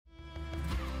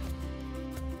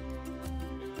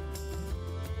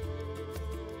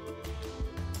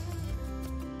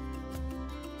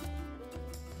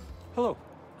Hello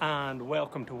and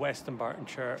welcome to Western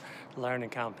Bartonshire Learning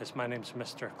Campus. My name's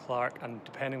Mr. Clark, and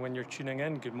depending when you're tuning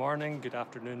in, good morning, good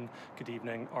afternoon, good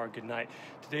evening or good night.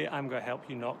 Today I'm going to help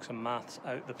you knock some maths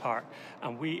out the park,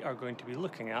 and we are going to be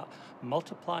looking at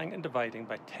multiplying and dividing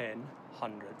by 10,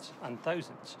 hundreds and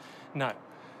thousands. Now,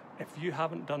 if you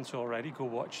haven't done so already, go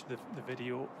watch the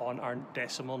video on our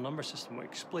decimal number system, which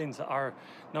explains that our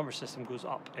number system goes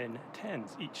up in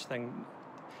tens. Each thing,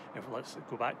 let's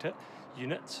go back to it,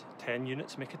 units, 10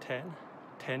 units make a 10,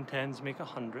 10 tens make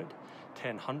 100,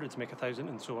 10 hundreds make 1,000,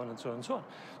 and so on and so on and so on.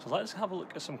 So let's have a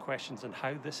look at some questions and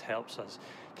how this helps us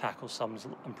tackle sums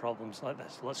and problems like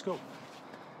this. Let's go.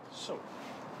 So,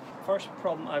 first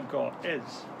problem I've got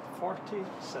is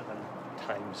 47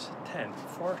 times 10.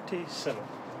 47.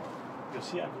 You'll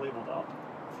see I've labelled up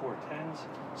 4 tens,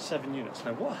 7 units.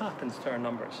 Now what happens to our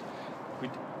numbers?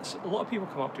 A lot of people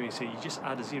come up to me and say, you just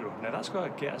add a zero. Now that's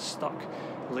going to get us stuck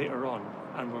later on,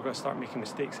 and we're going to start making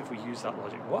mistakes if we use that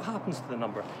logic. What happens to the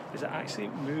number is it actually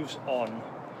moves on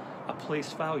a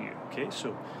place value. Okay,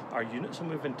 so our units will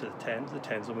move into the tens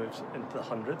will move into the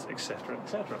hundreds, etc.,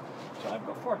 etc. So I've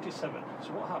got 47.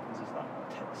 So what happens is that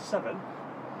 7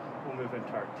 will move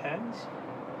into our tens,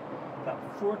 that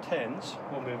 4 tens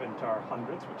will move into our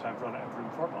hundreds, which I've run out of room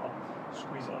for, but I'll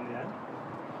squeeze it on the end.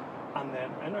 And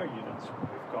then in our units,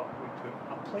 we put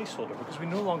a placeholder because we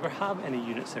no longer have any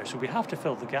units there, so we have to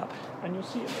fill the gap, and you'll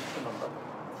see it makes the number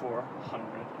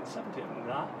 470, and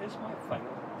that is my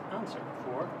final answer,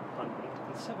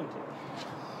 470.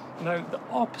 Now, the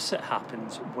opposite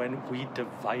happens when we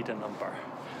divide a number.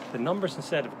 The numbers,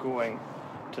 instead of going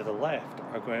to the left,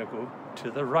 are going to go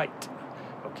to the right.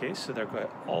 Okay, so they're going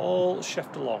to all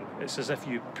shift along. It's as if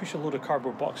you push a load of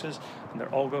cardboard boxes and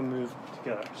they're all going to move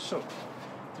together. So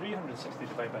 360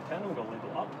 divided by 10, I'm going to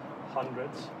label up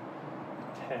hundreds,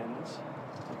 tens,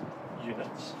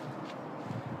 units,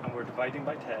 and we're dividing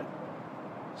by 10.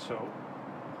 So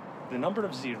the number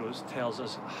of zeros tells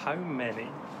us how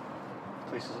many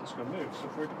places it's going to move. So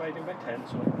if we're dividing by 10,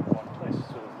 it's only one place.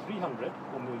 So the 300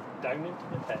 will move down into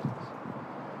the tens,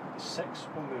 the 6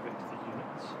 will move into the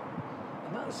units,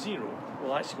 and that 0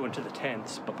 will actually go into the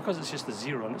tenths, but because it's just a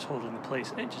 0 and it's holding the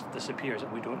place, it just disappears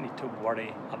and we don't need to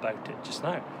worry about it just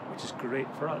now, which is great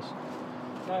for us.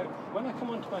 Now, when I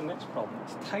come on to my next problem,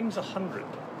 it's times 100.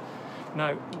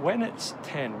 Now, when it's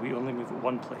 10, we only move at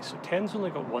one place. So 10's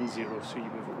only got 1 0, so you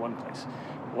move at one place.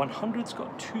 100's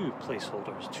got 2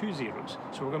 placeholders, 2 zeros,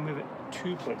 so we're going to move it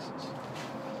 2 places.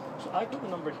 So I've got the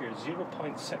number here,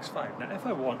 0.65. Now, if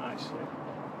I want, actually,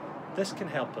 this can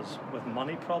help us with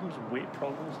money problems, weight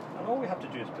problems, and all we have to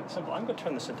do is put it simple. I'm going to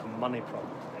turn this into a money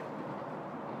problem.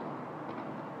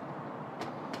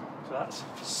 So that's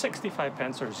 65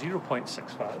 pence, or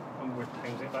 0.65, and we're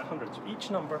timesing it by 100. So each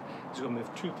number is going to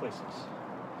move 2 places.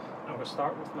 I'm going to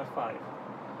start with my 5.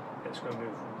 It's going to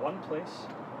move 1 place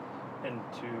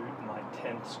into my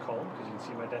tenths column, because you can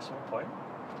see my decimal point,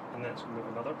 and then it's going to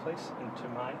move another place into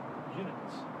my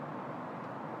units.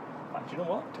 Do you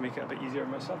know what? To make it a bit easier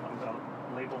for myself, I'm going to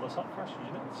label this up first,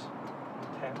 units,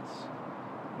 tenths,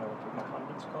 and I will put my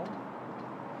hundreds column.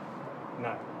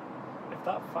 Now, if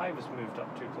that 5 is moved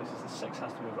up 2 places, the 6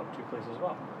 has to move up 2 places as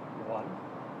well. 1,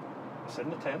 it's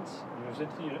in the tenths, moves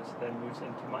into the units, then moves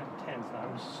into my tens. Now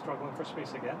I'm struggling for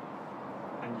space again,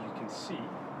 and you can see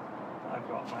that I've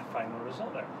got my final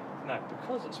result there. Now,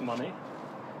 because it's money,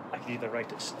 I can either write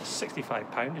it as £65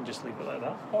 and just leave it like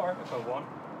that, or if I want,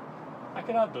 I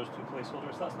can add those 2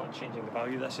 placeholders. That's not changing the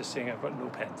value, that's just saying I've got no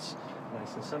pence.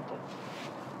 Nice and simple.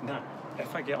 Now,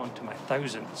 if I get onto my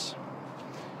thousands,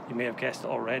 you may have guessed it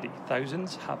already,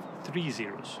 thousands have 3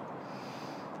 zeros.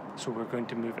 So we're going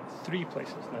to move it 3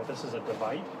 places. Now this is a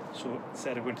divide, so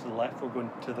instead of going to the left, we're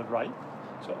going to the right.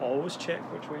 So always check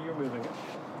which way you're moving it.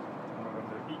 And we're going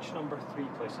to move each number 3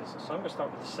 places. So I'm going to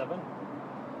start with 7.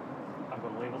 I'm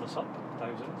going to label this up,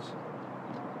 thousands,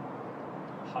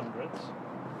 hundreds,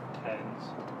 tens,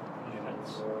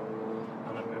 units,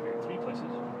 and I'm moving it 3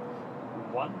 places.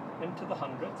 1 into the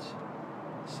hundreds,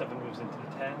 7 moves into the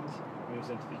tens, moves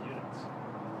into the units.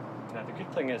 Now the good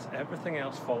thing is everything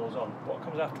else follows on. What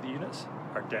comes after the units?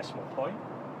 Our decimal point.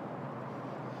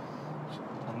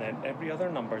 And then every other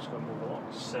number is going to move along.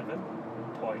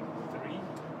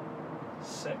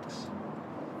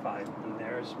 7.365, and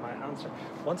there's my answer.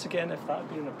 Once again, if that had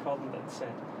been a problem that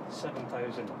said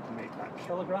 7,000 to make that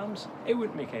kilograms, it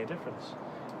wouldn't make any difference.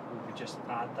 We would just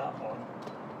add that on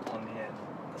the end.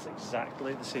 That's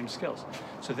exactly the same skills.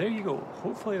 So there you go.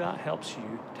 Hopefully that helps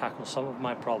you tackle some of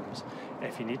my problems.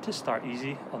 If you need to start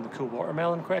easy on the cool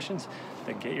watermelon questions,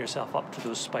 then get yourself up to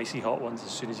those spicy hot ones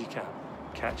as soon as you can.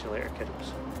 Catch you later,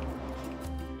 kiddos.